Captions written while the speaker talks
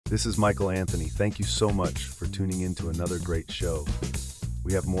This is Michael Anthony. Thank you so much for tuning in to another great show.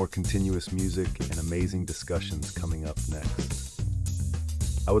 We have more continuous music and amazing discussions coming up next.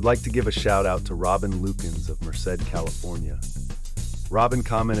 I would like to give a shout out to Robyn Lukens of Merced, California. Robyn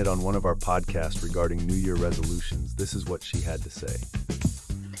commented on one of our podcasts regarding New Year resolutions. This is what she had to say.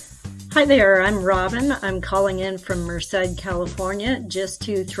 Hi there, I'm Robyn. I'm calling in from Merced, California, just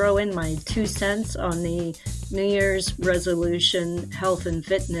to throw in my 2 cents on the New Year's resolution health and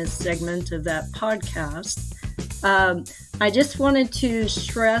fitness segment of that podcast. I just wanted to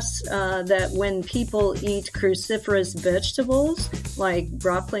stress that when people eat cruciferous vegetables like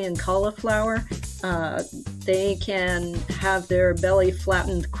broccoli and cauliflower, they can have their belly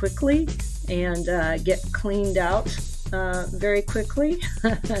flattened quickly and get cleaned out very quickly.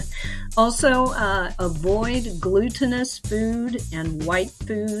 Also, avoid glutinous food and white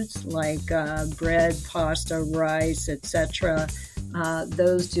foods like bread, pasta, rice, etc.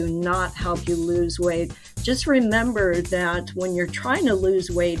 Those do not help you lose weight. Just remember that when you're trying to lose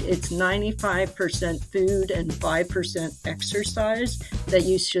weight, it's 95% food and 5% exercise that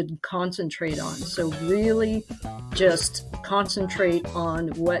you should concentrate on. So really just concentrate on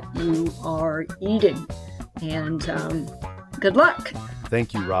what you are eating. And good luck.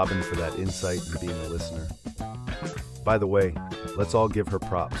 Thank you, Robyn, for that insight and being a listener. By the way, let's all give her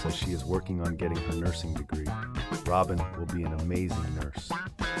props as she is working on getting her nursing degree. Robyn will be an amazing nurse.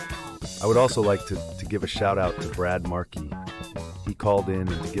 I would also like to give a shout out to Brad Markey. He called in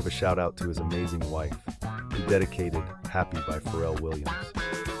and to give a shout out to his amazing wife. He dedicated Happy by Pharrell Williams.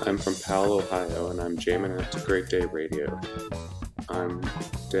 I'm from Powell, Ohio, and I'm jamming out to Great Day Radio. I'm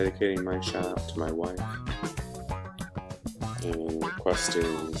dedicating my shout out to my wife and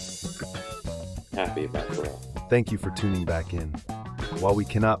requesting Happy by Pharrell. Thank you for tuning back in. While we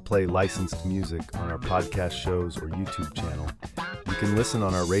cannot play licensed music on our podcast shows or YouTube channel, you can listen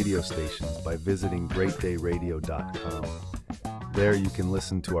on our radio stations by visiting greatdayradio.com. There you can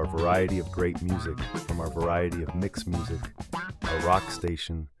listen to our variety of great music from our variety of mixed music, our rock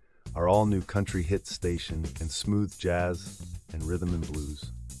station, our all-new country hits station, and smooth jazz and rhythm and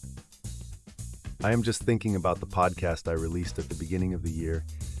blues. I am just thinking about the podcast I released at the beginning of the year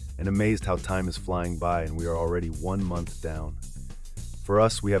and amazed how time is flying by and we are already 1 month down. For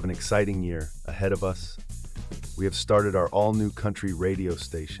us, we have an exciting year ahead of us. We have started our all-new country radio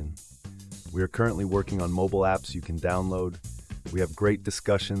station. We are currently working on mobile apps you can download. We have great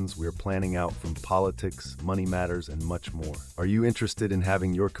discussions we are planning out from politics, money matters, and much more. Are you interested in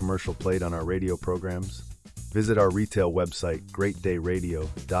having your commercial played on our radio programs? Visit our retail website,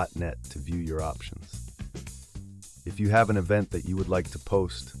 greatdayradio.net, to view your options. If you have an event that you would like to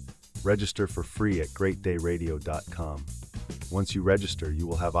post, register for free at greatdayradio.com. Once you register, you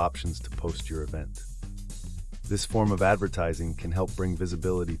will have options to post your event. This form of advertising can help bring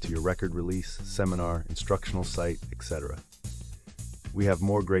visibility to your record release, seminar, instructional site, etc. We have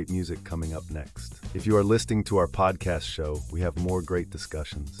more great music coming up next. If you are listening to our podcast show, we have more great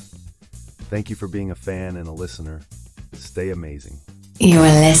discussions. Thank you for being a fan and a listener. Stay amazing. You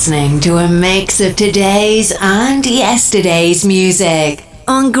are listening to a mix of today's and yesterday's music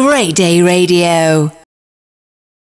on Great Day Radio.